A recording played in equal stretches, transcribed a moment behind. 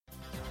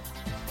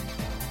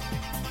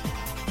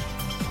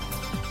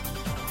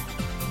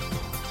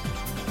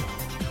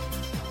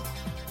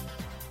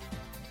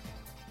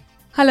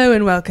Hello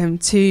and welcome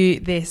to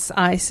this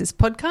ICIS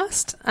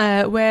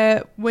podcast,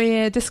 where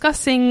we're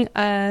discussing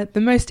the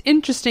most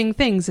interesting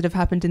things that have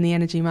happened in the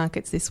energy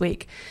markets this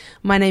week.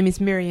 My name is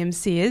Miriam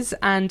Sears,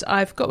 and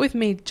I've got with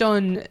me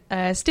John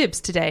Stibbs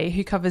today,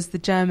 who covers the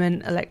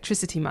German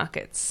electricity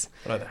markets.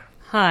 Hello there.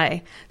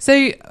 Hi.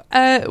 So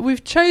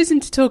we've chosen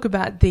to talk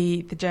about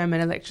the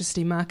German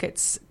electricity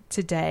markets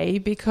today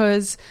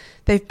because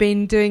they've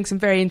been doing some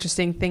very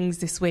interesting things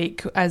this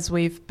week as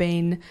we've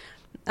been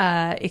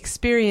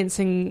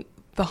experiencing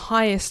the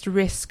highest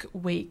risk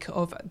week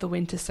of the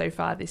winter so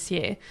far this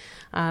year.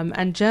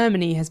 And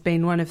Germany has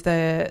been one of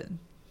the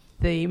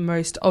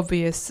most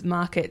obvious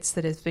markets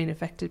that has been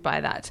affected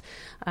by that.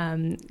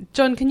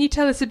 John, can you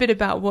tell us a bit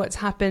about what's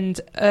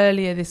happened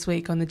earlier this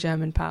week on the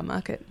German power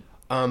market?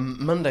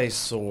 Monday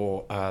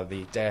saw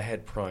the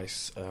day-ahead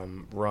price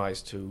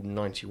rise to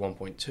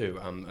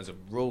 91.2. As a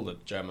rule, the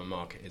German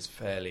market is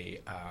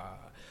fairly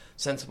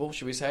sensible,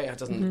 should we say. It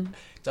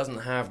doesn't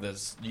have the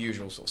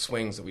usual sort of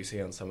swings that we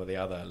see on some of the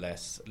other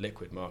less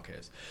liquid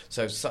markets.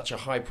 So such a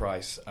high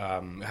price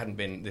hadn't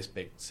been this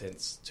big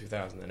since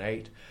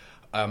 2008.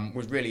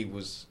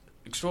 Was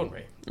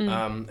extraordinary,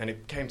 and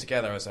it came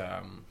together as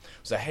a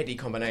heady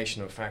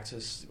combination of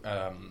factors: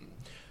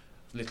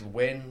 little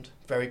wind,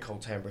 very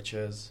cold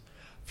temperatures,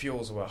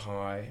 fuels were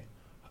high.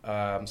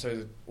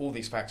 So all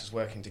these factors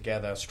working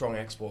together, strong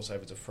exports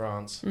over to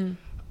France,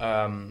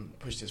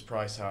 pushed his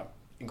price up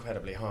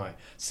incredibly high.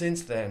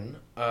 Since then,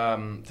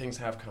 things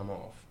have come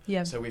off.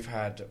 Yeah. So we've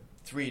had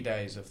 3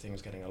 days of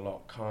things getting a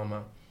lot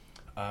calmer,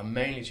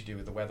 mainly to do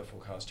with the weather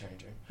forecast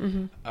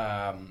changing.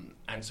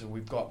 And so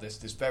we've got this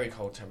very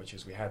cold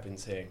temperatures we have been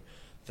seeing.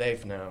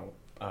 They've now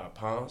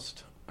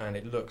passed, and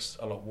it looks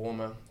a lot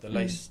warmer. The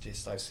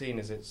latest I've seen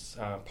is it's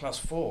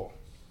 +4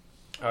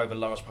 over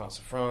large parts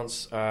of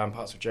France,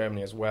 parts of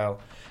Germany as well,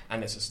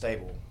 and it's a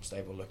stable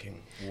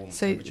looking warm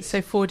temperature. So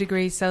 4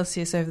 degrees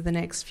Celsius over the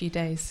next few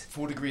days.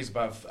 4 degrees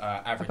above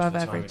average Above for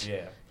the average. time of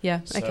year. Yeah,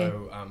 So, okay.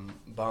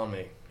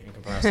 balmy in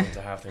comparison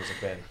to how things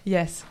have been.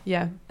 Yes,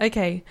 yeah,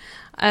 okay.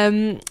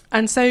 And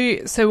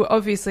so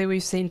obviously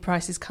we've seen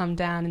prices come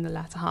down in the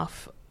latter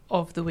half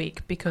of the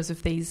week because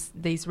of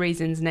these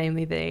reasons,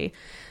 namely the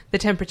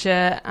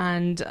temperature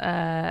and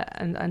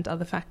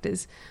other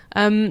factors.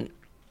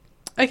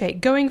 Okay,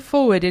 going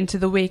forward into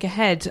the week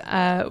ahead,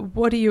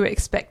 what are you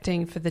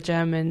expecting for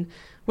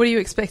what are you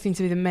expecting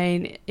to be the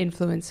main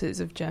influences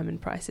of German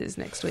prices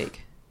next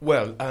week?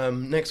 Well,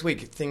 next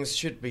week things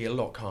should be a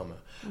lot calmer.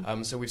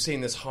 So we've seen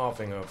this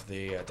halving of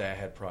the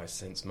day-ahead price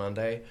since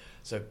Monday.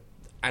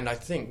 And I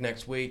think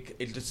next week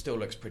it just still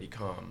looks pretty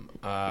calm.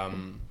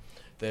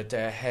 The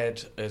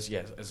day-ahead is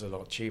a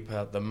lot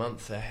cheaper. The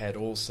month ahead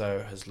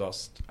also has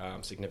lost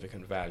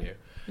significant value.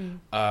 And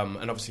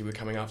obviously we're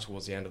coming up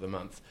towards the end of the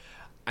month.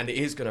 And it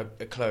is going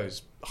to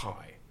close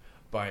high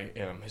by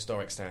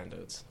historic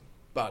standards.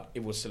 But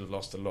it will still have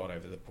lost a lot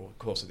over the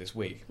course of this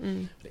week.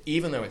 But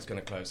even though it's going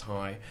to close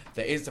high,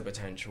 there is the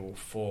potential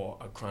for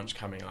a crunch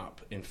coming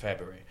up in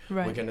February.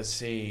 Right. We're going to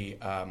see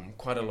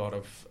quite a lot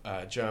of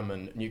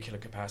German nuclear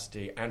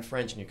capacity and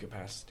French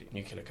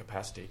nuclear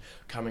capacity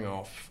coming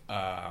off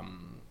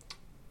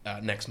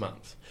next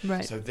month.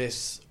 Right. So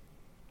this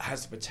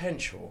has the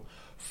potential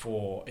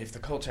for, if the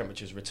cold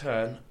temperatures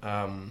return,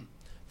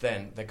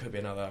 then there could be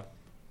another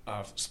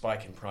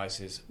spike in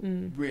prices,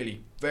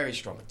 really very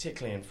strong,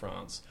 particularly in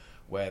France,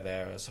 where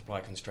their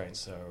supply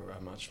constraints are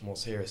much more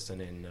serious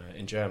than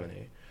in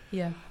Germany.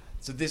 Yeah.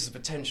 So this is a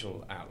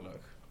potential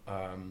outlook,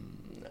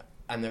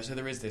 and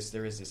there is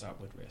this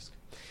upward risk.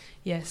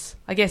 Yes,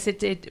 I guess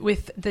it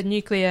with the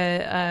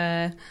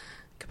nuclear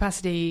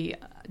capacity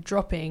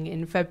dropping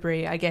in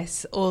February, I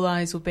guess all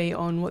eyes will be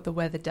on what the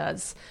weather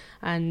does.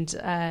 And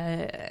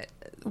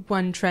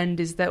one trend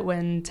is that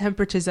when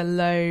temperatures are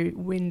low,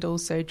 wind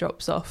also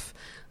drops off.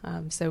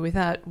 So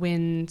without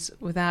wind,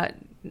 without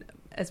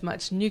as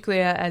much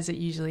nuclear as it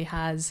usually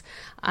has,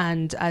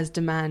 and as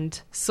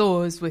demand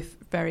soars with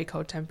very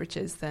cold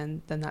temperatures,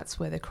 then that's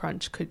where the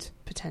crunch could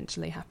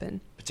potentially happen.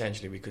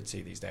 Potentially we could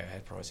see these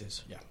day-ahead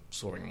prices,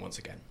 soaring once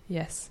again.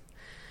 Yes.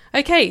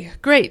 Okay,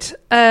 great.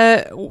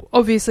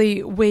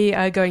 Obviously, we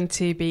are going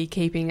to be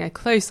keeping a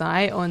close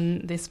eye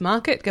on this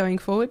market going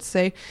forward,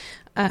 so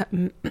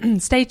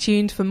stay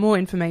tuned for more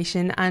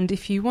information. And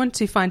if you want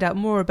to find out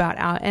more about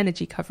our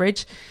energy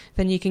coverage,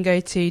 then you can go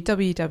to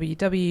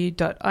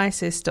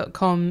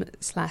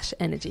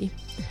www.icis.com/energy.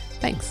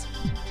 Thanks.